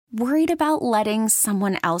Worried about letting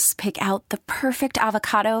someone else pick out the perfect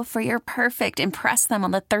avocado for your perfect impress them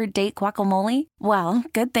on the third date guacamole? Well,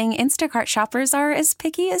 good thing Instacart shoppers are as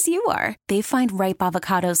picky as you are. They find ripe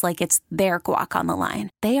avocados like it's their guac on the line.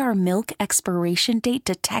 They are milk expiration date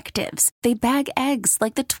detectives. They bag eggs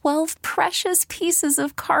like the 12 precious pieces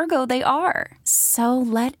of cargo they are. So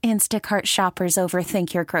let Instacart shoppers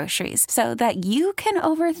overthink your groceries so that you can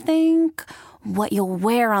overthink what you'll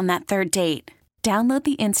wear on that third date. Download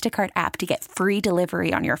the Instacart app to get free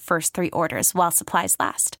delivery on your first 3 orders while supplies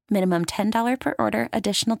last. Minimum $10 per order.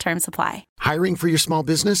 Additional terms apply. Hiring for your small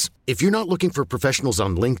business? If you're not looking for professionals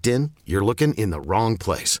on LinkedIn, you're looking in the wrong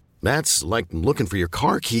place. That's like looking for your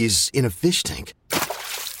car keys in a fish tank.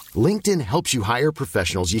 LinkedIn helps you hire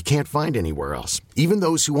professionals you can't find anywhere else, even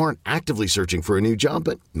those who aren't actively searching for a new job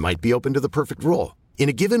but might be open to the perfect role. In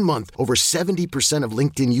a given month, over 70% of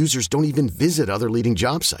LinkedIn users don't even visit other leading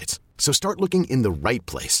job sites. So start looking in the right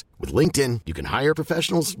place. With LinkedIn, you can hire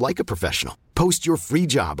professionals like a professional. Post your free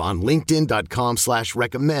job on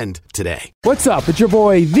linkedin.com/recommend today. What's up? It's your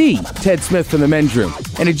boy, The Ted Smith from The Men's Room.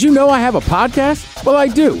 And did you know I have a podcast? Well, I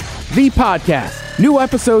do. The Podcast. New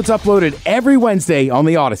episodes uploaded every Wednesday on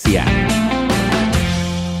the Odyssey app.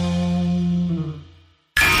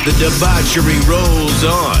 The debauchery rolls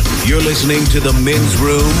on. You're listening to The Men's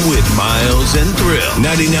Room with Miles and Thrill.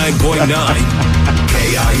 99.9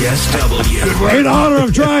 KISW. In honor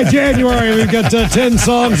of Dry January, we've got 10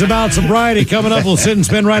 songs about sobriety coming up. We'll sit and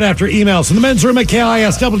spin right after emails. So The Men's Room at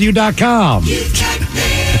KISW.com.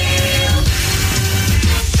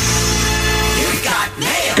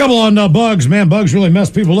 Couple on bugs. Man, bugs really mess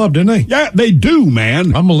people up, didn't they? Yeah, they do,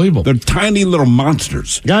 man. Unbelievable. They're tiny little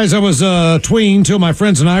monsters. Guys, I was tween. 2 of my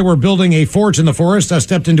friends and I were building a fort in the forest. I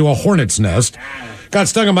stepped into a hornet's nest. Got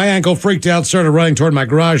stung on my ankle, freaked out, started running toward my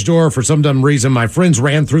garage door. For some dumb reason, my friends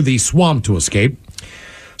ran through the swamp to escape.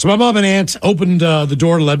 So my mom and aunt opened the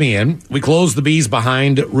door to let me in. We closed the bees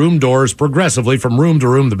behind room doors progressively from room to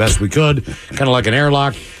room the best we could, kind of like an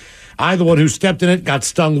airlock. I, the one who stepped in it, got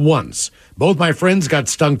stung once. Both my friends got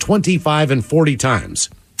stung 25 and 40 times.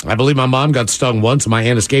 I believe my mom got stung once and my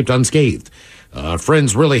aunt escaped unscathed.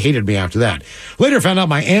 Friends really hated me after that. Later found out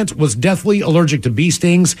my aunt was deathly allergic to bee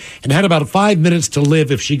stings and had about 5 minutes to live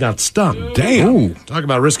if she got stung. Damn. Ooh, talk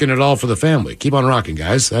about risking it all for the family. Keep on rocking,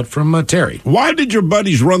 guys. That from Terry. Why did your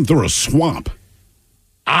buddies run through a swamp?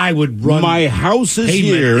 I would run. My house is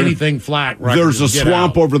pavement, here. Anything flat. Right, there's a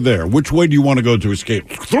swamp over there. Which way do you want to go to escape?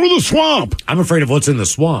 Through the swamp. I'm afraid of what's in the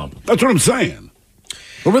swamp. That's what I'm saying.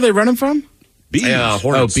 Where were they running from? Bees. Hornets.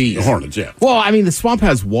 Oh, bees. Hornets, yeah. Well, I mean, the swamp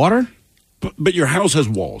has water. But your house has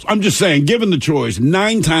walls. I'm just saying, given the choice,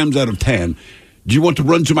 9 times out of 10, do you want to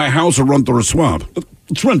run to my house or run through a swamp?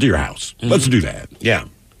 Let's run to your house. Mm-hmm. Let's do that. Yeah.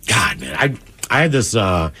 God, man, I had this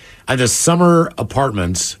summer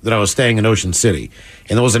apartment that I was staying in Ocean City,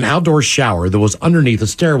 and there was an outdoor shower that was underneath a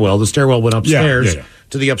stairwell. The stairwell went upstairs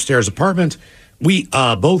to the upstairs apartment. We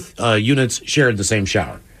both units shared the same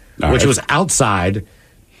shower, which was outside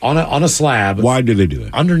on a slab. Why did they do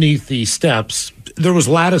that? Underneath the steps. There was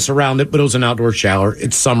lattice around it, but it was an outdoor shower.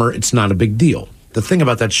 It's summer. It's not a big deal. The thing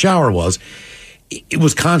about that shower was it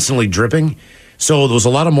was constantly dripping. So there was a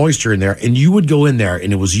lot of moisture in there, and you would go in there,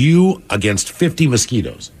 and it was you against 50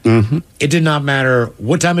 mosquitoes. Mm-hmm. It did not matter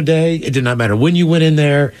what time of day. It did not matter when you went in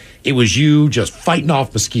there. It was you just fighting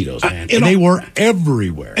off mosquitoes, man. And they were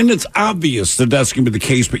everywhere. And it's obvious that that's going to be the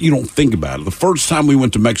case, but you don't think about it. The first time we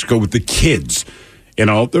went to Mexico with the kids, they're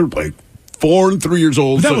like 4 and 3 years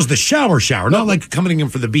old. But that was the shower, not like coming in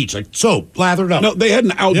for the beach, like soap, lathered up. No, they had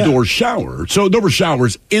an outdoor shower. So there were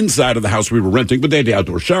showers inside of the house we were renting, but they had the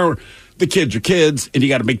outdoor shower. The kids are kids, and you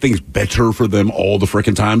got to make things better for them all the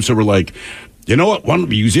frickin' time. So we're like, you know what? Why don't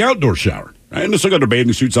we use the outdoor shower? Right? And they still got their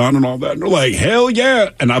bathing suits on and all that. And they're like, hell yeah.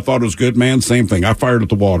 And I thought it was good, man. Same thing. I fired at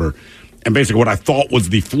the water. And basically what I thought was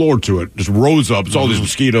the floor to it just rose up. It's all these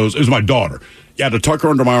mosquitoes. It was my daughter. Yeah, to tuck her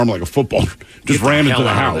under my arm like a football. Just ran into the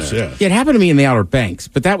house. Yeah, it happened to me in the Outer Banks,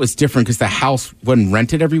 but that was different because the house wasn't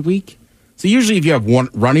rented every week. So usually if you have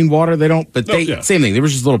running water, they don't. But same thing. There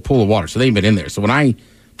was just a little pool of water, so they ain't been in there. So when I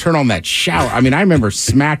turn on that shower, I mean, I remember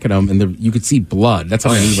smacking them, and you could see blood. That's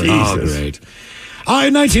how I knew. Oh, great.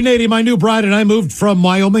 In 1980, my new bride and I moved from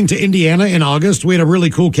Wyoming to Indiana in August. We had a really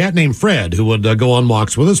cool cat named Fred who would go on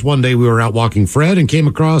walks with us. One day we were out walking Fred and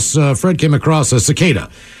Fred came across a cicada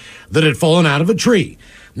that had fallen out of a tree.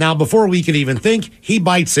 Now, before we could even think, he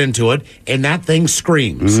bites into it, and that thing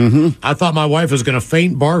screams. Mm-hmm. I thought my wife was going to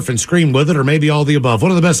faint, barf, and scream with it, or maybe all the above.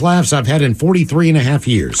 One of the best laughs I've had in 43 and a half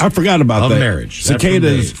years. I forgot about that. Of marriage.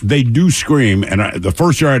 Cicadas, they do scream, and the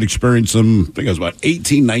first year I'd experienced them, I think I was about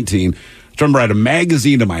 18, 19. I remember I had a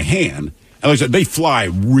magazine in my hand, And like I said, they fly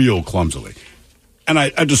real clumsily. And I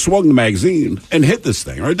just swung the magazine and hit this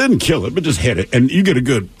thing. Right? Didn't kill it, but just hit it. And you get a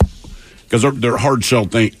good, because they're hard shell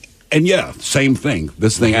thing. And yeah, same thing.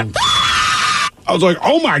 This thing, I was like,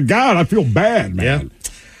 oh my God, I feel bad, man.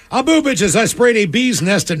 Yeah. Boo, bitches. I sprayed a bee's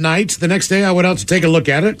nest at night. The next day, I went out to take a look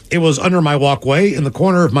at it. It was under my walkway in the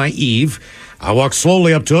corner of my eave. I walked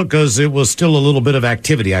slowly up to it because it was still a little bit of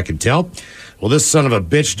activity, I could tell. Well, this son of a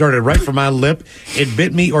bitch darted right for my lip. It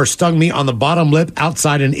bit me or stung me on the bottom lip,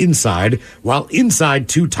 outside and inside, while inside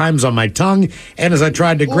 2 times on my tongue. And as I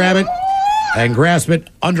tried to grab it and grasp it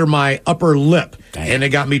under my upper lip, and it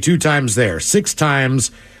got me 2 times there. 6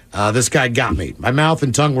 times, this guy got me. My mouth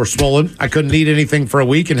and tongue were swollen. I couldn't eat anything for a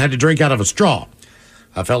week and had to drink out of a straw.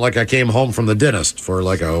 I felt like I came home from the dentist for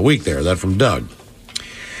like a week there. That from Doug.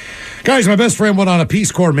 Guys, my best friend went on a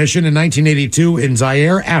Peace Corps mission in 1982 in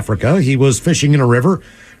Zaire, Africa. He was fishing in a river,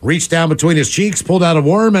 reached down between his cheeks, pulled out a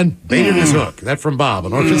worm, and baited his hook. That from Bob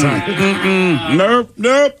on Orchard Side. Nope.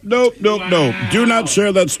 Do not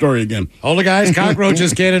share that story again. Older guys,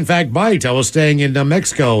 cockroaches can in fact bite. I was staying in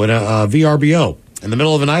Mexico in a VRBO. In the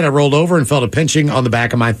middle of the night, I rolled over and felt a pinching on the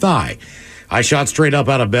back of my thigh. I shot straight up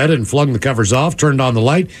out of bed and flung the covers off, turned on the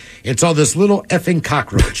light, and saw this little effing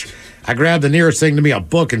cockroach. I grabbed the nearest thing to me, a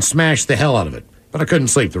book, and smashed the hell out of it. But I couldn't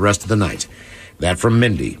sleep the rest of the night. That from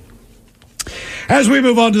Mindy. As we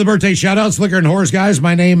move on to the birthday shout-outs, Liquor and Whores, guys,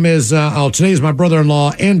 my name is, today's my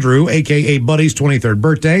brother-in-law, Andrew, a.k.a. Buddy's 23rd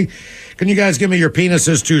birthday. Can you guys give me your penis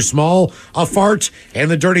is too small, a fart, and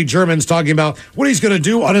the dirty Germans talking about what he's going to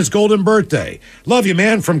do on his golden birthday? Love you,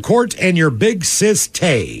 man, from Court and your big sis,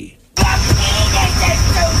 Tay.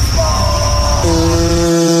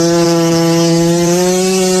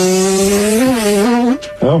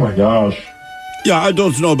 Oh my gosh. Yeah, I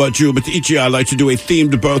don't know about you, but each year I like to do a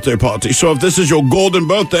themed birthday party. So if this is your golden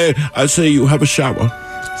birthday, I say you have a shower.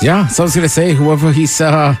 Yeah, so I was going to say, whoever he's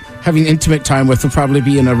having intimate time with will probably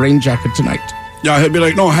be in a rain jacket tonight. Yeah, he'll be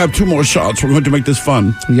like, no, have 2 more shots. We're going to make this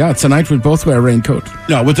fun. Yeah, tonight we'll both wear a raincoat.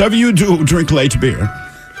 Yeah, whatever you do, drink light beer.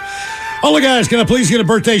 All the guys, can I please get a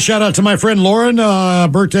birthday shout out to my friend Lauren?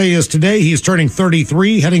 Birthday is today. He's turning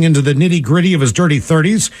 33, heading into the nitty gritty of his dirty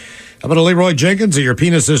 30s. How about a Leroy Jenkins? Your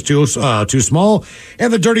penis is too small.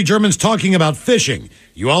 And the dirty Germans talking about fishing.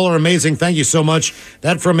 You all are amazing. Thank you so much.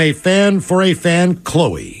 That from a fan for a fan,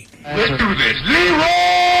 Chloe. Let's do this. Leroy!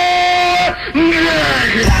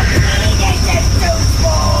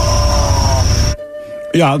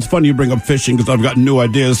 Yeah, it's funny you bring up fishing because I've got new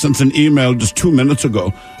ideas since an email just 2 minutes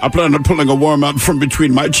ago. I plan on pulling a worm out from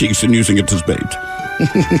between my cheeks and using it as bait.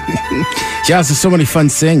 Yeah, there's so many fun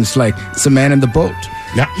things like it's a man in the boat.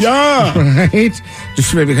 Yeah. Right?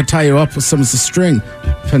 Just maybe could tie you up with some of the string.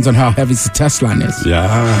 Depends on how heavy the test line is.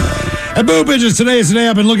 Yeah. And boo bitches, today is the day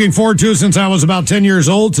I've been looking forward to since I was about 10 years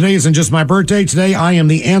old. Today isn't just my birthday. Today I am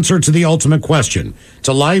the answer to the ultimate question.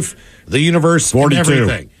 To life, the universe, 42. and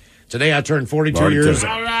everything. Today I turned 42 years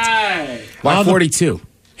old. All right. Why 42?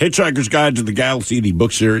 Hitchhiker's Guide to the Galaxy, the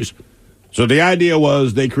book series. So the idea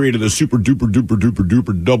was they created a super duper duper duper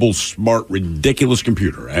duper double smart ridiculous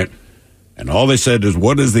computer, right? And all they said is,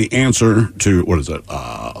 what is the answer to, what is it,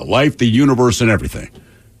 life, the universe, and everything?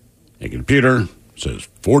 A computer says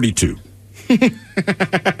 42. And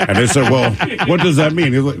they said, well, what does that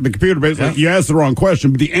mean? The computer basically, you asked the wrong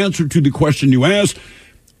question, but the answer to the question you asked,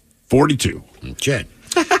 42. Shit.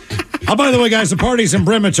 Oh, by the way, guys, the party's in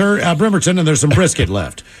Bremerton, and there's some brisket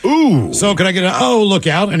left. Ooh. So can I get look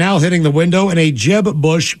out, an owl hitting the window, and a Jeb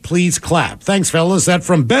Bush, please clap. Thanks, fellas. That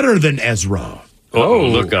from Better Than Ezra. Oh,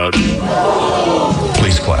 look out.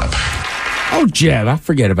 Please clap. Oh, Jeb, I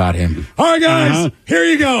forget about him. All right, guys, here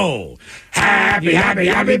you go. Happy, happy,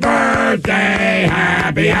 happy birthday.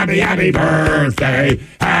 Happy, happy, happy birthday.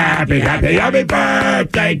 Happy, happy, happy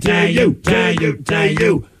birthday to you, to you, to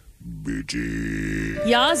you.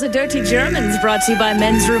 Ya's a Dirty Germans brought to you by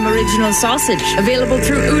Men's Room Original Sausage. Available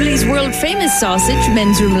through Uli's World Famous Sausage,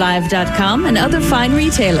 mensroomlive.com, and other fine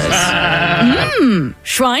retailers.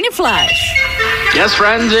 Schweinefleisch. Yes,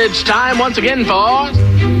 friends, it's time once again for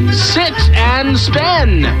Sit and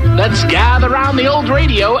Spin. Let's gather around the old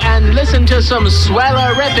radio and listen to some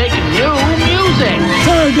swellerific new music.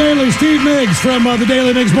 Hey, Daily, Steve Miggs from the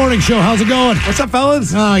Daily Miggs Morning Show. How's it going? What's up,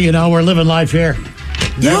 fellas? Oh, we're living life here.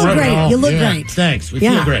 You look great. You look Yeah, great. Thanks. We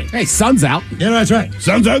feel great. Hey, sun's out. Yeah, that's right.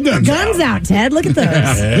 Sun's out, guns out. Guns out, Ted. Look at those.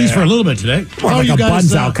 At least for a little bit today. More like a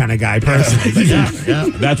buns out kind of guy, personally. Yeah.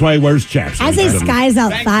 That's why he wears chaps. I say skies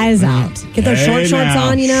out, thighs out. Get those short shorts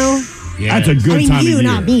on, That's a good I mean, time of you, year.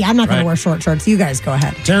 not me. I'm not going Right. to wear short shorts. You guys go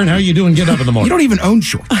ahead. Taryn, how are you doing getting up in the morning? You don't even own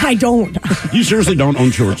shorts. I don't. You seriously don't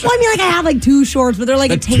own shorts? Well, I mean, like, I have like 2 shorts, but they're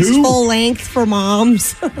like a two? tasteful length for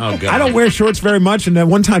moms. Oh, God. I don't wear shorts very much. And then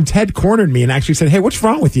one time Ted cornered me and actually said, "Hey, what's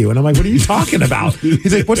wrong with you?" And I'm like, "What are you talking about?"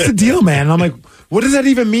 He's like, "What's the deal, man?" And I'm like, "What does that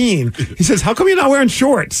even mean?" He says, "How come you're not wearing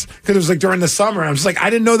shorts?" Because it was like during the summer. I'm just like, I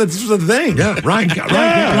didn't know that this was a thing. Yeah, Ryan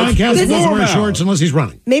Castle doesn't wear shorts unless he's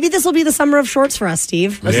running. Maybe this will be the summer of shorts for us,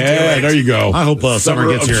 Steve. Yeah, there you go. I hope summer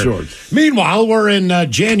gets of here. shorts. Meanwhile, we're in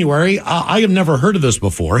January. I have never heard of this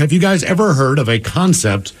before. Have you guys ever heard of a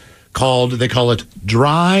concept called, they call it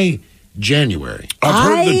dry January? I've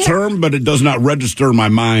heard the term, but it does not register in my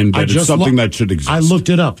mind that it's something that should exist. I looked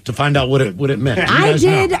it up to find out what it meant. You I guys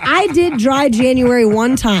know? did dry January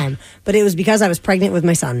one time, but it was because I was pregnant with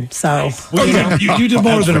my son. So You did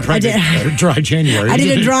more than a pregnant dry January. I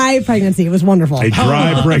did a dry pregnancy. It was wonderful. A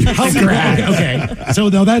dry pregnancy. Okay, so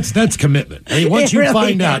no, that's commitment. I mean, once It you really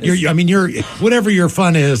find out, is. you're whatever your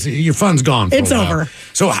fun is, your fun's gone. For It's a while. over.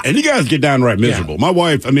 So And you guys get downright miserable. My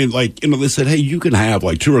wife, I mean, like, they said, hey, you can have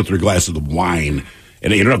like 2 or 3 glasses of wine,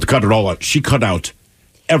 and you don't have to cut it all out. She cut out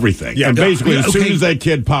everything. Yeah, and basically, as soon okay. as that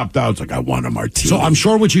kid popped out, it's like, I want a martini. So I'm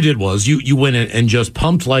sure what you did was you went in and just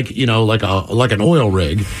pumped like an oil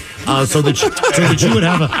rig, so that you would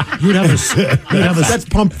have a That's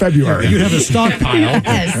pump February. You'd have a stockpile.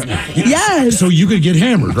 Yes. So you could get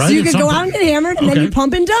hammered, right? So you At could some go point. out and get hammered, and then Okay. you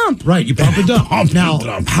pump and dump. Right, you pump and dump. Now,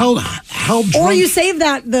 how drunk? Or you save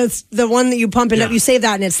that the one that you pump and up. You save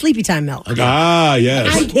that, and it's sleepy time milk. Ah, yes.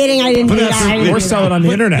 I'm kidding. I didn't do that. Or sell it on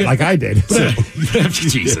the internet like I did.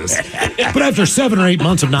 Jesus. But after 7 or 8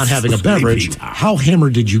 months of not having a beverage, how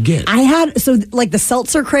hammered did you get? I had the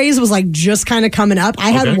seltzer craze was like just kind of coming up. I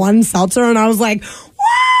Okay. had one seltzer and I was like,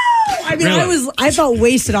 "Whoa!" I mean, Really? I felt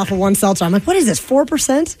wasted off of one seltzer. I'm like, "What is this?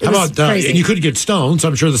 4%?" It How was about crazy. and you could get stoned, so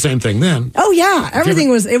I'm sure the same thing then. Oh yeah, everything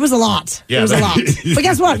was. It was a lot. Yeah, it was a lot. But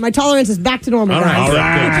guess what? My tolerance is back to normal. All right.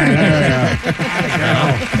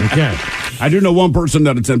 guys. Okay. I do know one person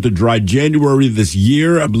that attempted dry January this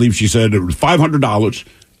year. I believe she said it was $500,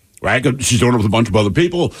 right? She's doing it with a bunch of other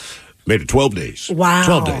people. Made it 12 days. Wow.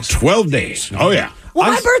 12 days. 12 days. Oh, yeah. Well,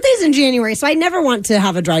 my birthday's in January, so I never want to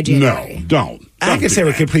have a dry January. No, don't. I can say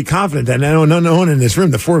with complete confidence that no one in this room,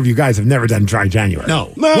 the 4 of you guys have never done dry January.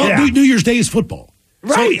 No. No. Well, Yeah. New Year's Day is football.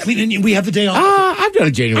 Right. So, I mean, and we have the day off. I've done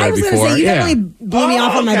a January I was going before. to say, you yeah. definitely blew me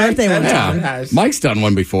off on my birthday one time. Yeah. Mike's done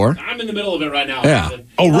one before. I'm in the middle of it right now. Yeah.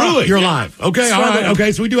 Oh, really? You're live. Okay, all right.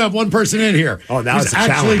 Okay, so we do have one person in here. Oh, now who's it's a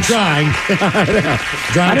actually challenge. trying. I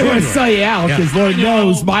didn't want to January. sell you out because Lord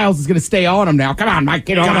knows Miles is going to stay on him now. Come on, Mike,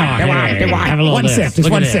 get on. Come on, Come on, hey, come on. have a little One bit. sip, just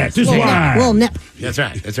Look one at sip, this. just Look at Little nip. That's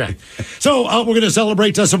right. So we're going to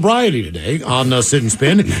celebrate sobriety today on Sit and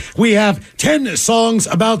Spin. We have 10 songs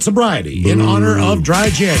about sobriety in honor of Dry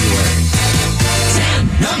January.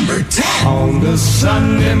 Number 10 on the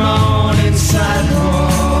Sunday morning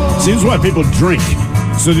sidewalk. See, this is why people drink,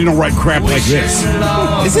 so they don't write crap like this.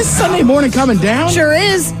 Is this Sunday morning coming down? Sure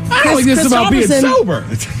is. I don't think this is about being sober.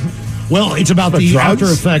 Well, it's about the drugs? after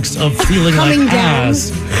effects of feeling like Coming down.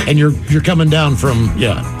 ass, and you're coming down from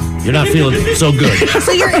you're not feeling so good.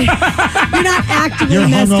 So you're not actively You're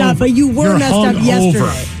messed hungover. up, but you were You're messed up hungover.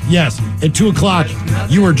 yesterday. Yes, at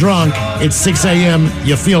 2:00 you were drunk. It's 6 a.m.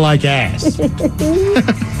 You feel like ass. I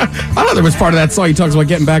thought there was part of that song he talks about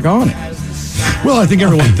getting back on it. Well, I think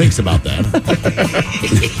everyone thinks about that.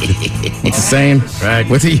 What's the saying? Right.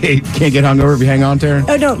 What's it? You can't get hungover if you hang on, Taryn?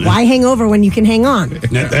 Oh no! Why hang over when you can hang on?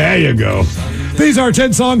 There you go. These are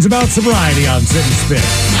 10 songs about sobriety on Sit and Spin.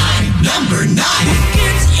 Number 9.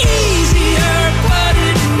 It's easier, but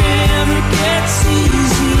it never gets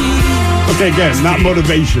easy. Okay, again, not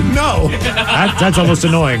motivation. No. That's almost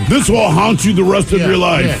annoying. This will haunt you the rest of your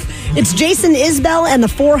life. It's Jason Isbell and the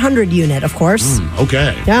 400 Unit, of course.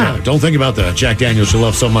 Okay. Yeah. Don't think about the Jack Daniels you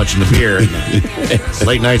love so much in the beer. And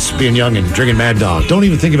late nights being young and drinking Mad Dog. Don't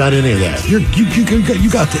even think about any of that. You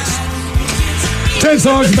got this. 10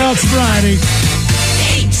 songs about sobriety.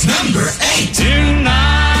 Number 8. Tonight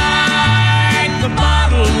the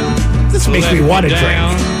bottle. This makes me want to drink.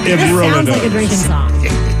 It This really sounds does. like a drinking song.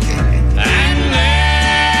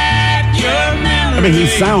 I mean, he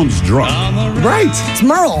sounds drunk. Right. It's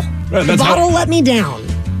Merle. Right, The that's bottle how- let me down.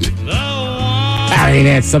 I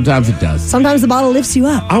mean, sometimes it does. Sometimes the bottle lifts you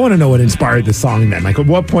up. I want to know what inspired the song then. Like, at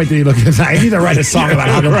what point did he look at this? I need to write a song about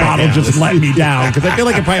how the bottle just let me down because I feel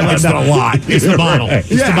like it probably let down a lot. It's the bottle. It's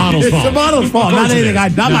the bottle's fault. It's the bottle's fault. Not anything.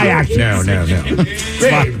 Not my actions. No.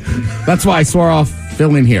 That's why I swore off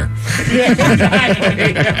filling here.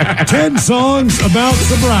 10 songs about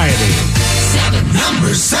sobriety.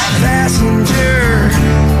 Number 7. Passenger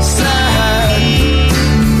side.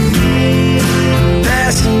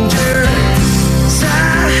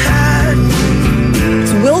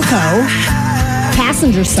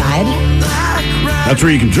 ride. That's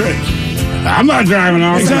where you can drink. I'm not driving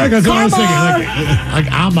off. Exactly. That's what I was thinking. Like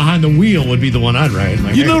I'm behind the wheel would be the one I'd ride.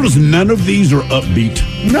 Like, You notice none of these are upbeat.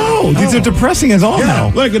 No, these are depressing as all now.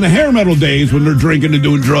 Like in the hair metal days when they're drinking and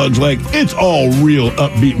doing drugs, like it's all real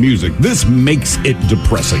upbeat music. This makes it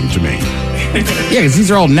depressing to me. Yeah, because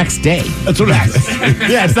these are all next day. That's what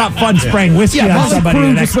Yeah, it's not fun spraying whiskey on most somebody the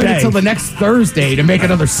crew next just waited day. until the next Thursday to make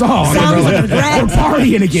another song. Sounds We're like regret.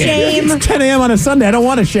 partying again. Shame. It's 10 a.m. on a Sunday. I don't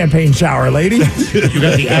want a champagne shower, lady. You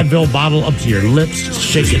got the Advil bottle up to your lips, just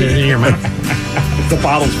shaking it in your mouth. It's the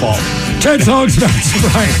bottle's fault. 10 songs about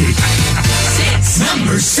sobriety.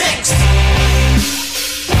 Number 6.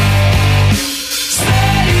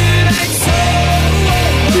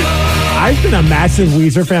 I've been a massive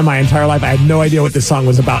Weezer fan my entire life. I had no idea what this song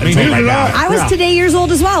was about until neither right did now. I. I was today years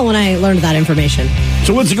old as well when I learned that information.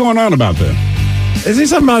 So what's going on about that? Is he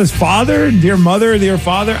something about his father, dear mother, dear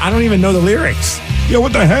father? I don't even know the lyrics. Yeah,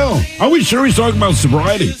 what the hell? Are we sure he's talking about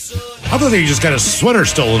sobriety? I thought he just got his sweater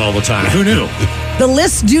stolen all the time. Who knew? The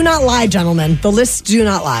lists do not lie, gentlemen. The lists do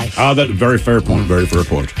not lie. That's a very fair point. Very fair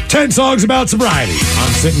point. 10 songs about sobriety on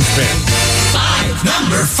Sit and Spin.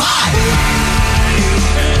 Number 5.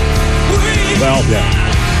 Well, yeah.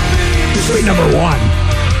 Sweet number 1.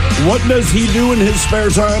 What does he do in his spare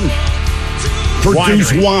time?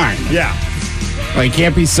 Produce Winery. wine. Yeah. Well, he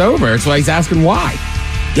can't be sober. That's why he's asking why.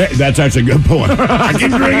 Yeah, that's actually a good point. I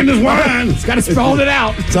keep drinking this wine. He's got to spell it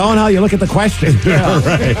out. It's all in how you look at the question.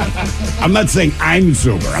 Right. I'm not saying I'm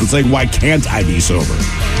sober. I'm saying why can't I be sober?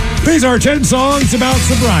 These are 10 songs about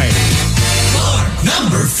sobriety.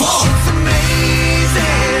 Number 4.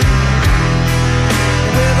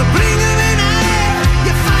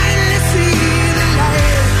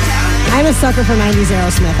 I'm a sucker for 90s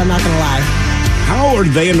Aerosmith, I'm not going to lie. How are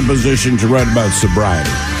they in a position to write about sobriety?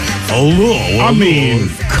 I mean,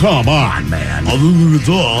 come on, man.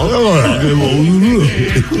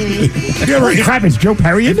 Crap, is Joe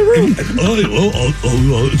Perry in the room?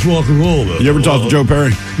 It's rock and roll, man. You ever talk to Joe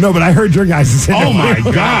Perry? No, but I heard your guys' in Oh my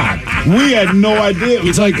God, we had no idea.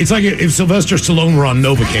 It's like if Sylvester Stallone were on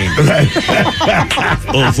Novocaine.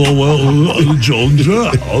 Joan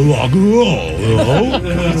Jett, rock and roll. You know?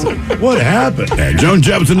 What happened? Yeah, Joan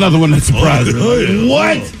Jett's another one that surprised me.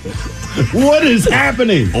 What? What is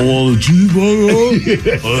happening? Oh, the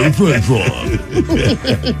cheeseburger and french fry.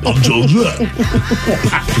 I'm Joan Jett.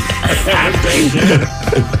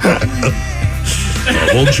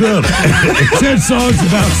 Well, Trump. 10 songs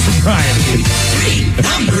about sobriety.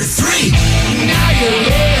 Number 3.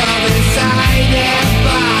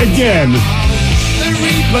 Again,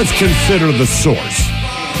 let's consider the source.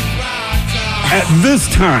 At this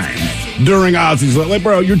time, during Ozzy's like,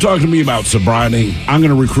 bro, you're talking to me about sobriety. I'm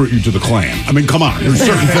going to recruit you to the Klan. I mean, come on. There's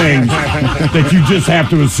certain things that you just have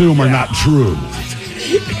to assume are not true.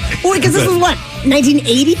 Well, because this was what,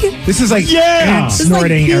 1980? This is like Yeah. ant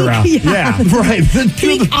snorting This is era. like peak, Yeah. Right.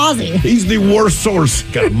 Peak Ozzy. He's the worst source.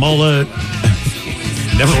 Got a mullet.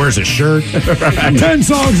 Never wears a shirt. 10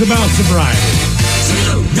 songs about sobriety.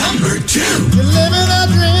 Number 2.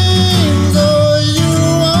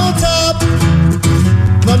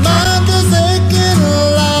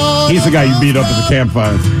 He's the guy you beat up at the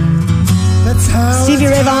campfire. Stevie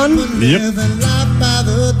Ray Vaughan. Yep.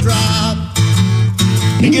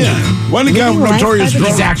 Yeah. One of the Living Life notorious by the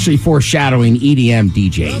He's drunk. actually foreshadowing EDM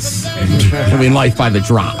DJs. Living life by the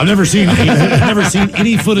drop. I've never seen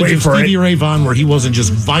any footage Wait of for Stevie Ray Vaughan where he wasn't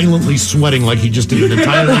just violently sweating like he just did an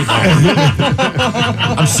entire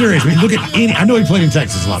I'm serious. I mean, look at any. I know he played in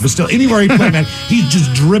Texas a lot, but still, anywhere he played, man, he's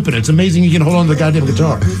just dripping. It's amazing he can hold on to the goddamn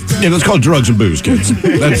guitar. Yeah, that's called drugs and booze, kids.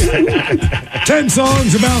 That's 10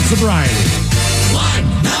 songs about sobriety.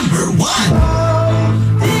 Number 1.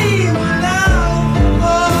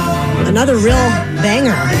 Another real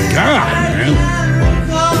banger. God,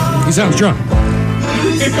 man. He sounds drunk.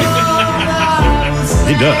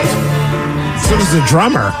 He does. So does the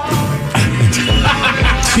drummer.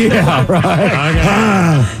 Yeah,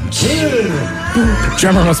 right.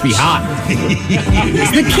 Drummer must be hot.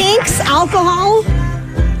 The Kinks, alcohol.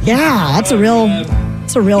 Yeah, that's a real It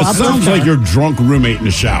uplifter. sounds like your drunk roommate in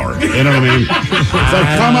the shower. You know what I mean? It's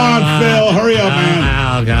like, come on, Phil, hurry up, man.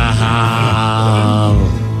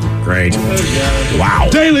 Alcohol. Great. Wow.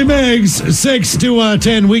 Daily Migs, 6 to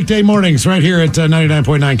 10 weekday mornings right here at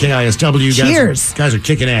 99.9 KISW. You Cheers. Guys are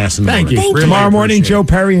kicking ass. In the Thank morning. you. Really Tomorrow morning, appreciate Joe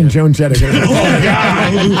Perry and Joan Jett are going to it.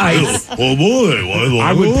 Oh, boy.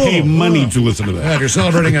 I would pay money to listen to that. If you're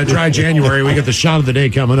celebrating a dry January, we got the shot of the day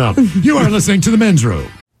coming up. You are listening to The Men's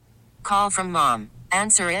Room. Call from mom.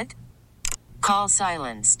 Answer it. Call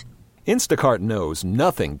silenced. Instacart knows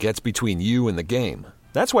nothing gets between you and the game.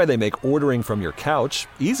 That's why they make ordering from your couch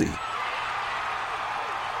easy.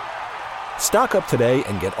 Stock up today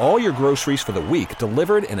and get all your groceries for the week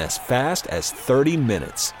delivered in as fast as 30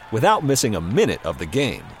 minutes without missing a minute of the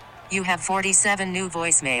game. You have 47 new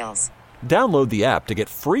voicemails. Download the app to get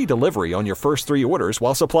free delivery on your first 3 orders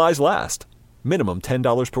while supplies last. Minimum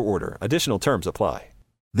 $10 per order. Additional terms apply.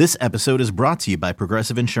 This episode is brought to you by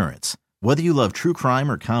Progressive Insurance. Whether you love true crime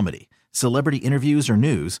or comedy, celebrity interviews or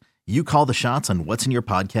news, you call the shots on what's in your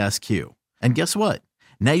podcast queue. And guess what?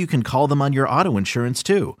 Now you can call them on your auto insurance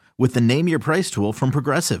too with the Name Your Price tool from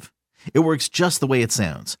Progressive. It works just the way it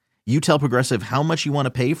sounds. You tell Progressive how much you want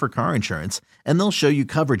to pay for car insurance, and they'll show you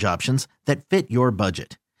coverage options that fit your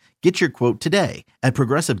budget. Get your quote today at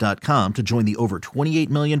Progressive.com to join the over 28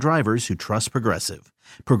 million drivers who trust Progressive.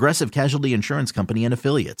 Progressive Casualty Insurance Company and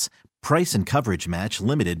Affiliates. Price and coverage match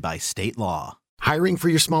limited by state law. Hiring for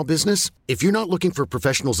your small business? If you're not looking for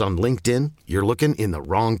professionals on LinkedIn, you're looking in the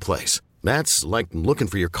wrong place. That's like looking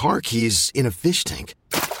for your car keys in a fish tank.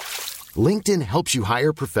 LinkedIn helps you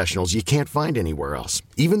hire professionals you can't find anywhere else,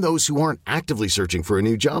 even those who aren't actively searching for a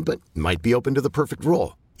new job but might be open to the perfect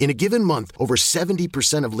role. In a given month, over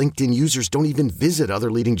 70% of LinkedIn users don't even visit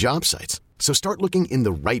other leading job sites. So start looking in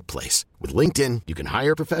the right place. With LinkedIn, you can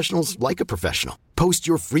hire professionals like a professional. Post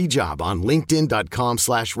your free job on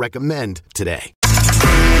linkedin.com/recommend today.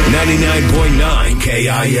 99.9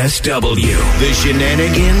 KISW. The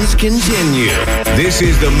shenanigans continue. This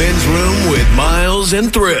is the Men's Room with Miles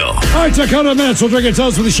and Thrill. All right, so count on minutes. We'll drink and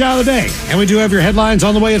toast for the shot of the day. And we do have your headlines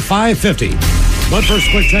on the way at 5:50. But first,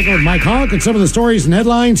 quick check-in with Mike Hawk and some of the stories and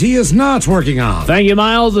headlines he is not working on. Thank you,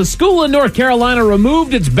 Miles. A school in North Carolina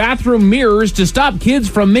removed its bathroom mirrors to stop kids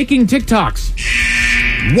from making TikToks.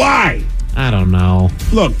 Why? I don't know.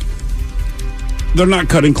 Look, they're not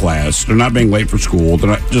cutting class. They're not being late for school. They're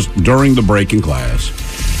not just during the break in class.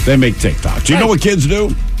 They make TikToks. You know what kids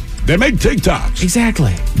do? They make TikToks.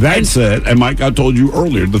 Exactly. That's it. And Mike, I told you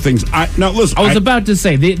earlier, the things now listen. I was about to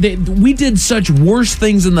say, we did such worse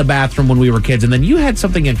things in the bathroom when we were kids, and then you had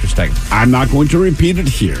something interesting. I'm not going to repeat it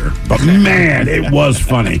here, but man, it was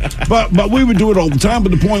funny. But we would do it all the time.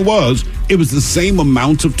 But the point was, it was the same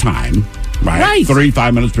amount of time, right?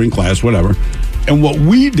 3-5 minutes between class, whatever. And what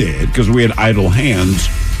we did, because we had idle hands,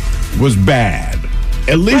 was bad.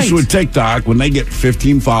 At least with TikTok, when they get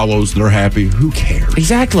 15 follows, they're happy. Who cares?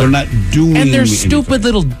 Exactly. They're not doing And they're anything. stupid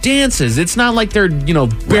little dances. It's not like they're,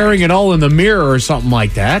 burying it all in the mirror or something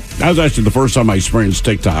like that. That was actually the first time I experienced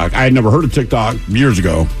TikTok. I had never heard of TikTok years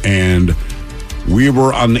ago, and we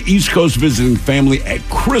were on the East Coast visiting family at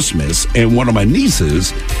Christmas, and one of my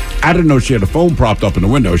nieces, I didn't know she had a phone propped up in the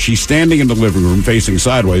window. She's standing in the living room facing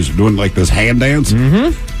sideways doing like this hand dance.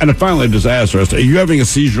 Mm-hmm. And I finally just asked her, I said, are you having a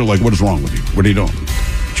seizure? Like, what is wrong with you? What are you doing?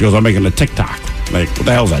 She goes, I'm making a TikTok. Like, what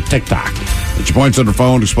the hell is that TikTok? And she points at her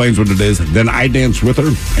phone, explains what it is. Then I danced with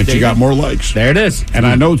her, and she got more likes. There it is. And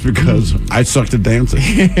I know it's because I sucked at dancing.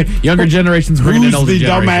 Younger generations bringing in older Who's the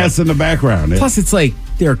generations. dumbass in the background? Plus, it's like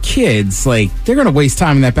they're kids. Like, they're going to waste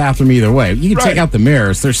time in that bathroom either way. You can take out the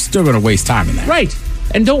mirrors. They're still going to waste time in that. Right.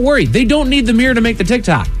 And don't worry, they don't need the mirror to make the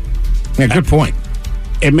TikTok. Yeah, good point.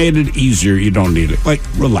 It made it easier. You don't need it. Like,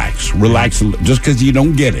 relax. Just because you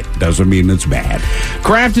don't get it doesn't mean it's bad.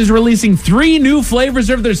 Kraft is releasing 3 new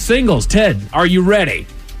flavors of their singles. Ted, are you ready?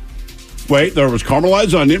 Wait, there was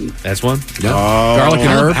caramelized onion. That's one. Yep. Garlic and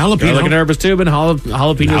herb. Jalapeno. Garlic and herb is 2, and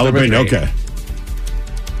jalapeno. Okay.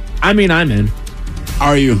 I mean, I'm in.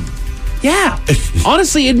 Are you? Yeah.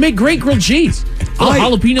 Honestly, it'd make great grilled cheese.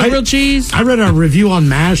 Jalapeno grilled cheese. I read a review on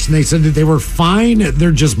MASH, and they said that they were fine.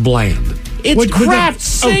 They're just bland. It's Kraft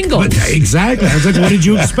singles. Exactly. I was like, what did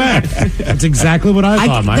you expect? That's exactly what I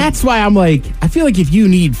thought, Mike. That's why I'm like, I feel like if you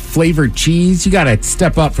need flavored cheese, you got to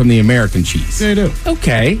step up from the American cheese. They do.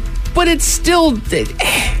 Okay. But it's still...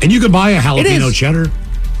 And you can buy a jalapeno cheddar.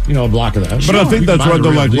 A block of that. But I think that's why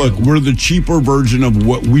they're like, look, we're the cheaper version of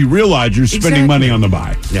what we realize you're spending money on the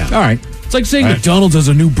buy. Yeah. All right. It's like saying McDonald's has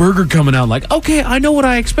a new burger coming out. Like, okay, I know what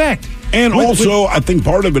I expect. And also, I think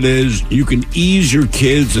part of it is you can ease your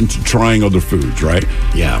kids into trying other foods, right?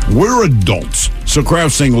 Yeah. We're adults. So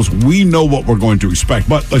Kraft singles, we know what we're going to expect.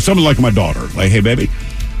 But like someone like my daughter, like, hey, baby,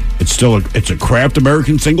 it's a Kraft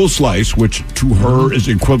American single slice, which to her is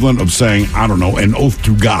equivalent of saying, I don't know, an oath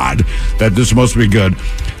to God that this must be good.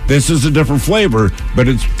 This is a different flavor, but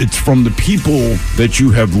it's from the people that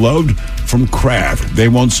you have loved from Kraft. They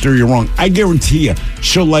won't steer you wrong. I guarantee you,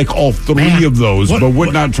 she'll like all three of those, but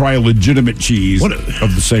would not try a legitimate cheese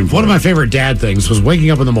of the same flavor. One of my favorite dad things was waking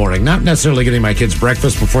up in the morning, not necessarily getting my kids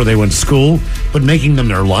breakfast before they went to school, but making them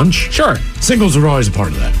their lunch. Sure. Singles are always a part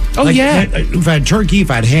of that. Oh, yeah. If I had turkey, if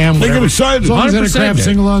I had ham, They whatever. get excited. As long as I had a Kraft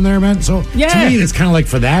single on there, man. So to me, it's kind of like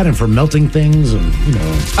for that and for melting things and,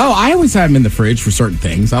 Oh, I always have them in the fridge for certain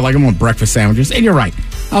things. I like them on breakfast sandwiches. And you're right.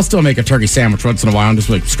 I'll still make a turkey sandwich once in a while and just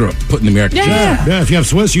like, screw it, put in the American cheese. Yeah, if you have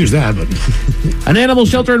Swiss, use that. But An animal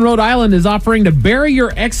shelter in Rhode Island is offering to bury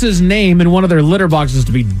your ex's name in one of their litter boxes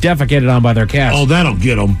to be defecated on by their cats. Oh, that'll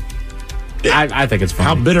get them. I think it's funny.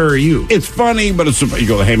 How bitter are you? It's funny, but you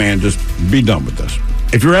go, hey, man, just be done with this.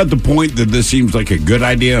 If you're at the point that this seems like a good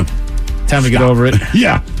idea, time to get over it.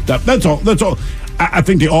 Yeah, that's all. That's all. I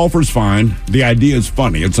think the offer's fine. The idea is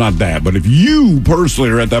funny. It's not that. But if you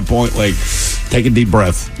personally are at that point, like, take a deep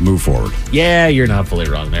breath, move forward. Yeah, you're not fully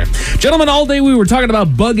wrong there. Gentlemen, all day we were talking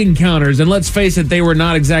about bug encounters, and let's face it, they were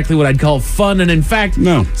not exactly what I'd call fun. And in fact,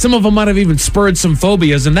 some of them might have even spurred some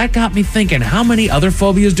phobias. And that got me thinking, how many other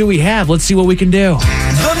phobias do we have? Let's see what we can do.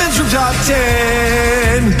 The Men's Room Top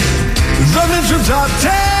 10. The Men's Room Top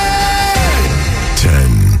 10.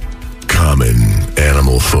 10 common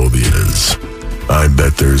animal phobias. I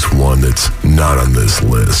bet there's one that's not on this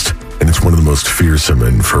list, and it's one of the most fearsome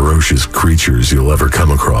and ferocious creatures you'll ever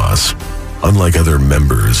come across. Unlike other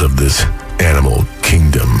members of this animal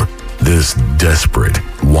kingdom, this desperate,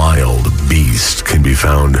 wild beast can be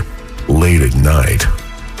found late at night,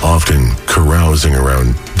 often carousing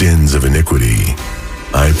around dens of iniquity.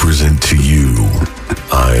 I present to you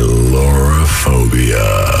Ailurophobia.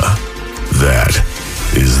 That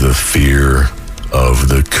is the fear of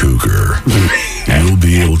the cougar. You'll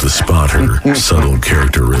be able to spot her subtle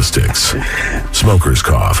characteristics. Smoker's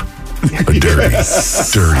cough, a dirty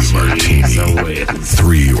martini,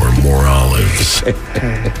 3 or more olives,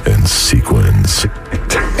 and sequins.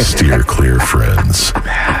 Steer clear, friends.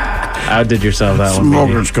 Outdid yourself that one.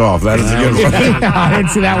 Smoker's cough. That is a good one. I didn't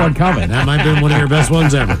see that one coming. That might have been one of your best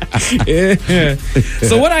ones ever.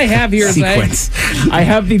 So what I have here is I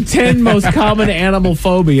have the 10 most common animal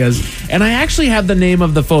phobias, and I actually have the name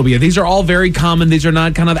of the phobia. These are all very common. These are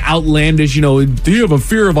not kind of outlandish, do you have a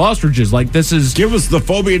fear of ostriches? Like, this is... Give us the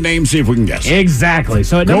phobia name, see if we can guess. Exactly.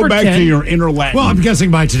 So at Go number back 10, to your inner Latin. Well, I'm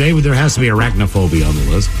guessing by today there has to be arachnophobia on the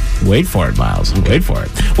list. Wait for it, Miles. Wait for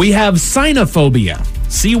it. We have cynophobia.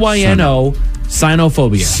 C-Y-N-O.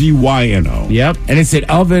 Cynophobia. C-Y-N-O. Yep. And is it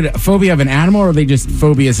a phobia of an animal, or are they just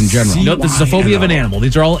phobias in general? Nope, this is a phobia of an animal.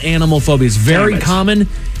 These are all animal phobias. Very common.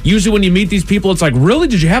 Usually when you meet these people, it's like, really?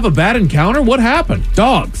 Did you have a bad encounter? What happened?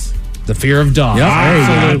 Dogs. The fear of dogs. Yep.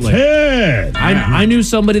 Absolutely. I knew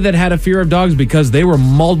somebody that had a fear of dogs because they were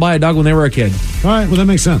mauled by a dog when they were a kid. All right, well, that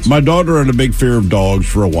makes sense. My daughter had a big fear of dogs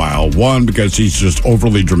for a while. One, because he's just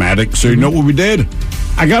overly dramatic. So you know what we did?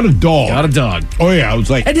 I got a dog. Got a dog. Oh, yeah. I was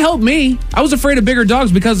like... It helped me. I was afraid of bigger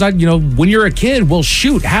dogs because, when you're a kid, well,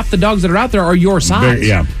 shoot, half the dogs that are out there are your size.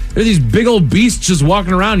 Yeah. There are these big old beasts just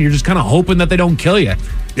walking around, and you're just kind of hoping that they don't kill you.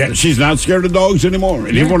 Yeah, she's not scared of dogs anymore.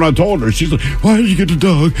 And even when I told her, she's like, why did you get a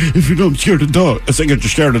dog if you don't scared of dogs? I said, you're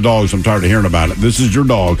scared of dogs. I'm tired of hearing about it. This is your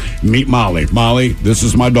dog. Meet Molly. Molly, this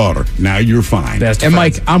is my daughter. Now you're fine. And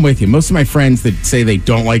Mike, I'm with you. Most of my friends that say they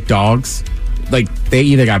don't like dogs, like they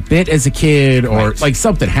either got bit as a kid or like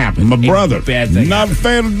something happened. My brother, bad thing not a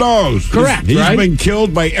fan of dogs. Correct. He's been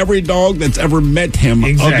killed by every dog that's ever met him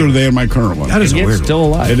other than my current one. That is weird. Still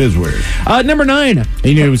alive. It is weird. Number 9.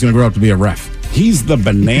 He knew he was going to grow up to be a ref. He's the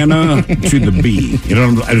banana to the bee.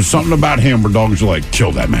 There's something about him where dogs are like,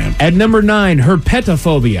 kill that man. At number 9,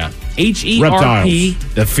 herpetophobia. H-E-R-P,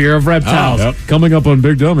 Reptiles. the fear of reptiles. Yep. Coming up on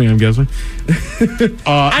Big Dummy, I'm guessing.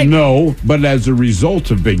 No, but as a result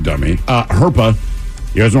of Big Dummy, herpa,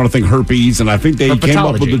 you guys want to think herpes, and I think they came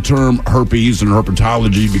up with the term herpes and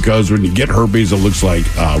herpetology because when you get herpes, it looks like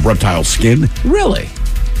reptile skin. Really?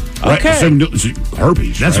 Right? Okay.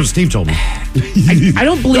 Herpes. That's what Steve told me. I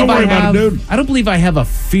don't believe Don't worry about it, dude. I don't believe I have a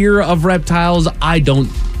fear of reptiles. I don't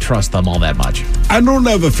trust them all that much. I don't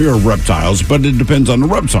have a fear of reptiles, but it depends on the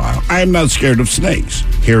reptile. I am not scared of snakes.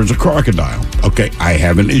 Here's a crocodile. Okay, I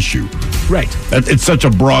have an issue. Right. It's such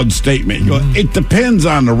a broad statement. It depends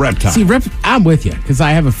on the reptile. See, I'm with you because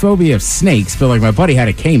I have a phobia of snakes, but like my buddy had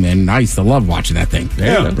a caiman, and I used to love watching that thing.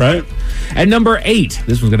 Yeah, right. At number 8,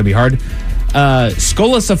 this one's going to be hard.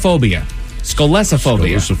 Scolosophobia.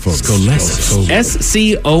 Scolosophobia.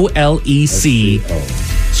 S-C-O-L-E-C.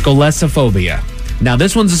 Scolosophobia. Now,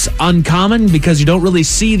 this one's uncommon because you don't really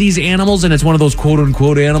see these animals, and it's one of those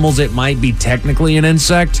quote-unquote animals. It might be technically an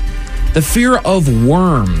insect. The fear of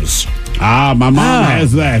worms. My mom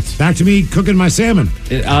has that. Back to me cooking my salmon.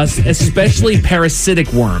 Especially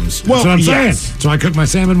parasitic worms. Well, that's what I'm saying. So I cook my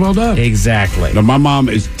salmon well done. Exactly. Now, my mom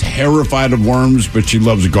is terrified of worms, but she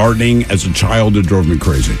loves gardening. As a child, it drove me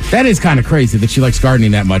crazy. That is kind of crazy that she likes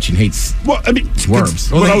gardening that much and hates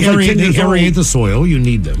worms. Well, they aerate the soil. You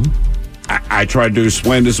need them. I tried to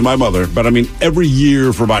explain this to my mother, but every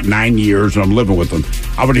year for about 9 years when I'm living with them,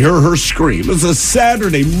 I would hear her scream. It's a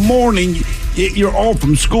Saturday morning. You're all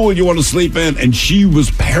from school. You want to sleep in. And she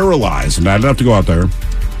was paralyzed. And I'd have to go out there,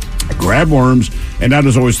 grab worms, and I'd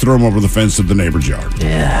just always throw them over the fence of the neighbor's yard.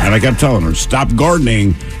 Yeah. And I kept telling her, stop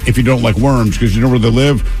gardening if you don't like worms, because you know where they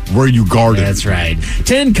live, where you garden. That's right.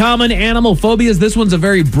 10 common animal phobias. This one's a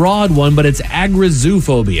very broad one, but it's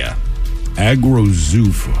agrizoophobia.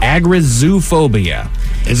 Agrizoophobia.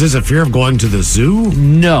 Is this a fear of going to the zoo?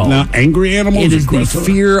 No. Now, angry animals? It is the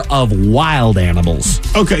fear of wild animals.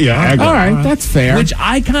 Okay, yeah. All right, that's fair. Which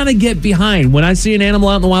I kind of get behind. When I see an animal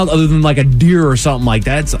out in the wild, other than like a deer or something like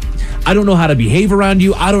that, I don't know how to behave around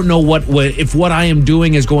you. I don't know if what I am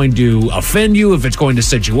doing is going to offend you, if it's going to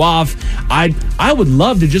set you off. I would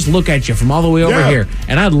love to just look at you from all the way over here,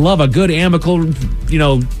 and I'd love a good amicable,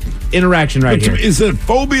 interaction right here. Is it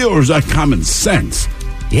phobia or is that common sense?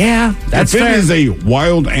 Yeah, that's fair. If it is a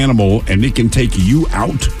wild animal and it can take you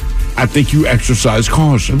out, I think you exercise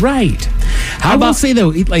caution. Right. I will say,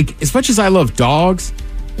 though, as much as I love dogs,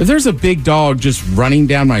 if there's a big dog just running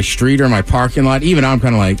down my street or my parking lot, even I'm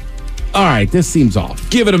kind of like, all right, this seems off.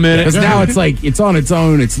 Give it a minute. Because now it's like, it's on its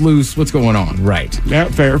own, it's loose, what's going on? Right. Yeah,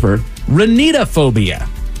 fair. Ranitophobia.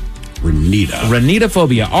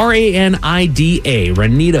 Ranitophobia. Ranida.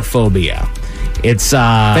 Ranitophobia. It's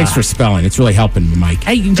Thanks for spelling. It's really helping me, Mike.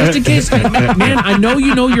 Hey, just in case, man, I know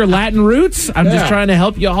you know your Latin roots. I'm just trying to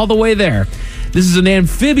help you all the way there. This is an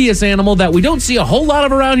amphibious animal that we don't see a whole lot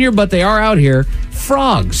of around here, but they are out here.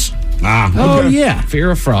 Frogs. Oh, yeah. Fear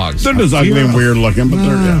of frogs. They're just ugly and weird looking, but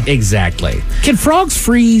they're... Exactly. Can frogs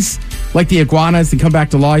freeze like the iguanas and come back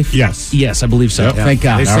to life? Yes. Yes, I believe so. Yep. Thank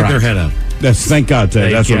God. They stick their head up. Yes, thank God,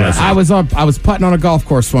 Ted. That's what I said. I was putting on a golf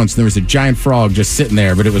course once, and there was a giant frog just sitting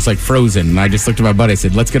there, but it was like frozen. And I just looked at my buddy. I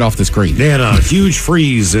said, "Let's get off this green." They had a huge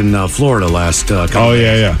freeze in Florida last couple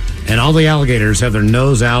days. Yeah. And all the alligators have their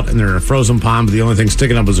nose out, and they're in a frozen pond, but the only thing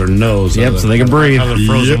sticking up is their nose. Yep, so they can breathe. Out of the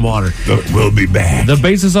frozen water. We'll be back. The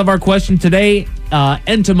basis of our question today,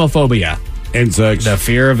 entomophobia. Insects. The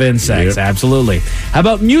fear of insects, absolutely. How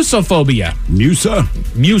about musophobia?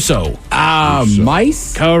 Muso.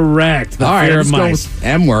 Mice? Correct. The fear of mice.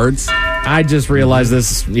 M words. I just realized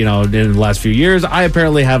this, in the last few years. I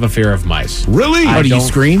apparently have a fear of mice. Really? Do you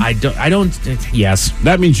scream? I don't. Yes.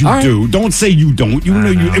 That means you do. Don't say you don't. You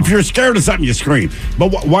know. If you're scared of something, you scream.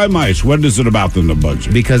 But why mice? What is it about them that bugs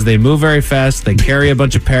you? Because they move very fast. They carry a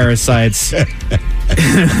bunch of parasites.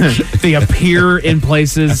 They appear in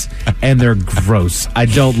places, and they're gross. I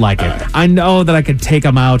don't like it. I know that I could take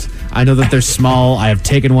them out. I know that they're small. I have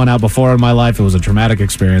taken one out before in my life. It was a traumatic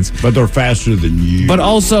experience. But they're faster than you. But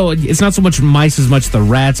also, it's not so much mice as much the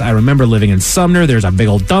rats. I remember living in Sumner. There's a big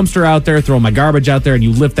old dumpster out there, throwing my garbage out there, and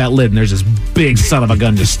you lift that lid, and there's this big son of a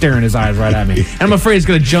gun just staring his eyes right at me. And I'm afraid he's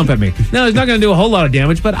going to jump at me. No, he's not going to do a whole lot of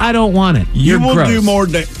damage, but I don't want it. You will gross. do more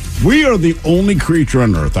damage. We are the only creature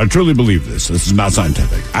on Earth. I truly believe this. This is not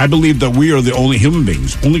scientific. I believe that we are the only human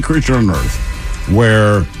beings, only creature on Earth,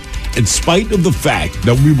 where, in spite of the fact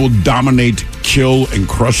that we will dominate, kill, and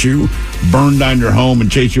crush you, burn down your home,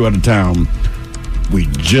 and chase you out of town, we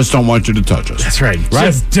just don't want you to touch us. That's right.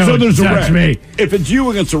 Just don't so there's touch a rat. me. If it's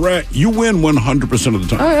you against a rat, you win 100% of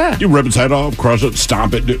the time. Oh, yeah. You rip its head off, crush it,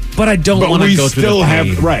 stomp it. But I don't want to go through the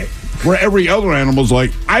pain. Right. Where every other animal's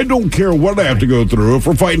like, I don't care what I have to go through. If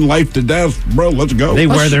we're fighting life to death, bro, let's go. They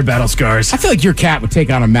wear their battle scars. I feel like your cat would take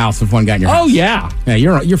on a mouse if one got in your house. Oh, yeah. Yeah,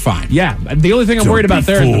 you're fine. Yeah. The only thing I'm worried about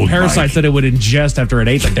there is the parasites that it would ingest after it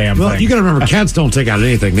ate the damn Well, thing. you got to remember, cats don't take out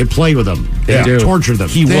anything. They play with them. They do. Torture them.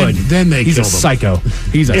 He would. Then they He's kill a them. psycho.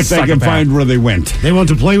 He's a if psychopath. they can find where they went. They want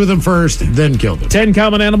to play with them first, then kill them. 10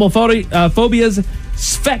 common animal phobias.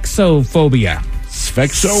 Sphexophobia.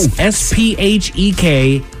 Sphexo?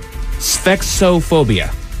 S-P-H-E-K.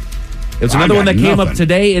 Sphexophobia. It's another one that came up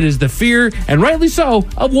today. It is the fear, and rightly so,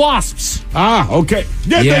 of wasps. Okay.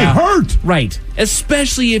 Yeah, they hurt. Right.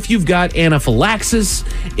 Especially if you've got anaphylaxis.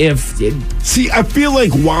 See, I feel like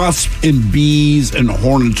wasps and bees and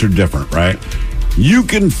hornets are different, right? You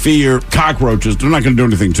can fear cockroaches. They're not going to do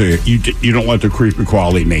anything to you. You don't like their creepy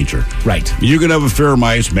quality nature. Right. You can have a fear of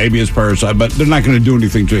mice, maybe it's parasite, but they're not going to do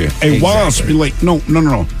anything to you. A wasp, you're like, no.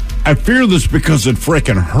 I fear this because it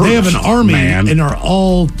freaking hurts. They have an army man. and are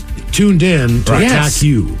all tuned in to attack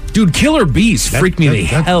you. Dude, killer bees freak me the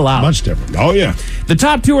hell out. Much different. Oh, yeah. The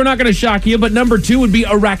top two are not going to shock you, but number 2 would be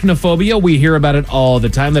arachnophobia. We hear about it all the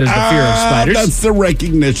time. That is the fear of spiders. That's the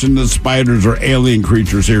recognition that spiders are alien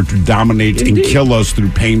creatures here to dominate and kill us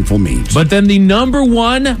through painful means. But then the number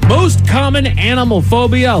 1 most common animal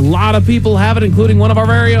phobia, a lot of people have it, including one of our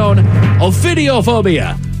very own,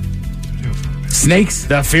 ophidiophobia. Snakes?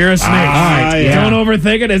 The fear of snakes. Yeah. Don't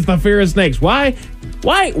overthink it. It's the fear of snakes. Why,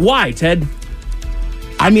 Ted?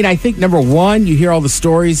 I mean, I think number 1, you hear all the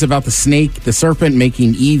stories about the snake, the serpent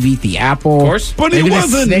making Eve eat the apple. Of course. But he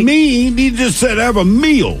wasn't mean. He just said have a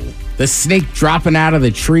meal. The snake dropping out of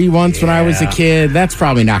the tree once when I was a kid, that's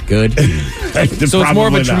probably not good. So it's more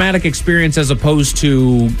of a traumatic experience as opposed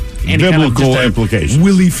to any biblical kind of implications.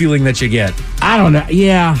 Willy feeling that you get. I don't know.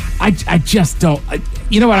 Yeah, I just don't.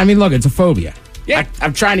 You know what? I mean, look, it's a phobia. Yeah.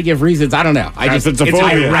 I'm trying to give reasons. I don't know. It's a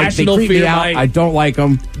phobia. Irrational they creep fear me out. I don't like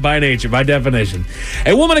them. By nature, by definition.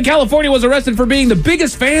 A woman in California was arrested for being the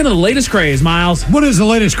biggest fan of the latest craze, Miles. What is the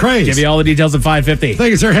latest craze? Give you all the details at 5:50. Thank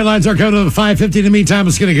you, sir. Headlines are coming up at 5:50. In the meantime,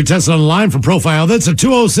 let's get a contestant on the line for Profile. That's a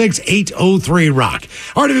 206-803-ROCK.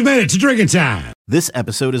 Already we made it to drinking time. This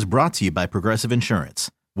episode is brought to you by Progressive Insurance.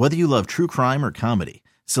 Whether you love true crime or comedy,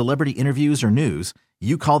 celebrity interviews or news,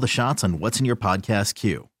 you call the shots on what's in your podcast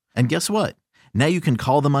queue. And guess what? Now you can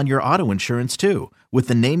call them on your auto insurance too with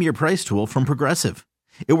the Name Your Price tool from Progressive.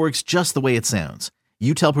 It works just the way it sounds.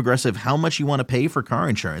 You tell Progressive how much you want to pay for car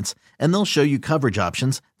insurance, and they'll show you coverage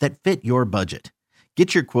options that fit your budget.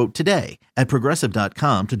 Get your quote today at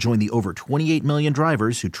Progressive.com to join the over 28 million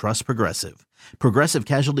drivers who trust Progressive. Progressive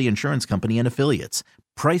Casualty Insurance Company and Affiliates.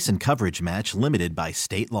 Price and coverage match limited by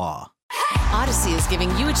state law. Odyssey is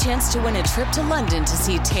giving you a chance to win a trip to London to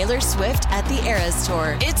see Taylor Swift at the Eras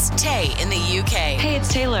Tour. It's Tay in the UK. Hey,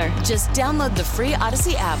 it's Taylor. Just download the free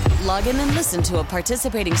Odyssey app, log in and listen to a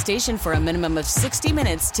participating station for a minimum of 60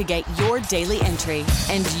 minutes to get your daily entry.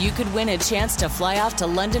 And you could win a chance to fly off to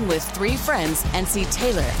London with 3 friends and see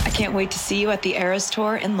Taylor. I can't wait to see you at the Eras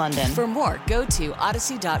Tour in London. For more, go to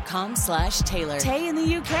odyssey.com/Taylor. Tay in the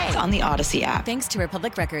UK. It's on the Odyssey app. Thanks to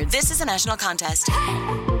Republic Records. This is a national contest.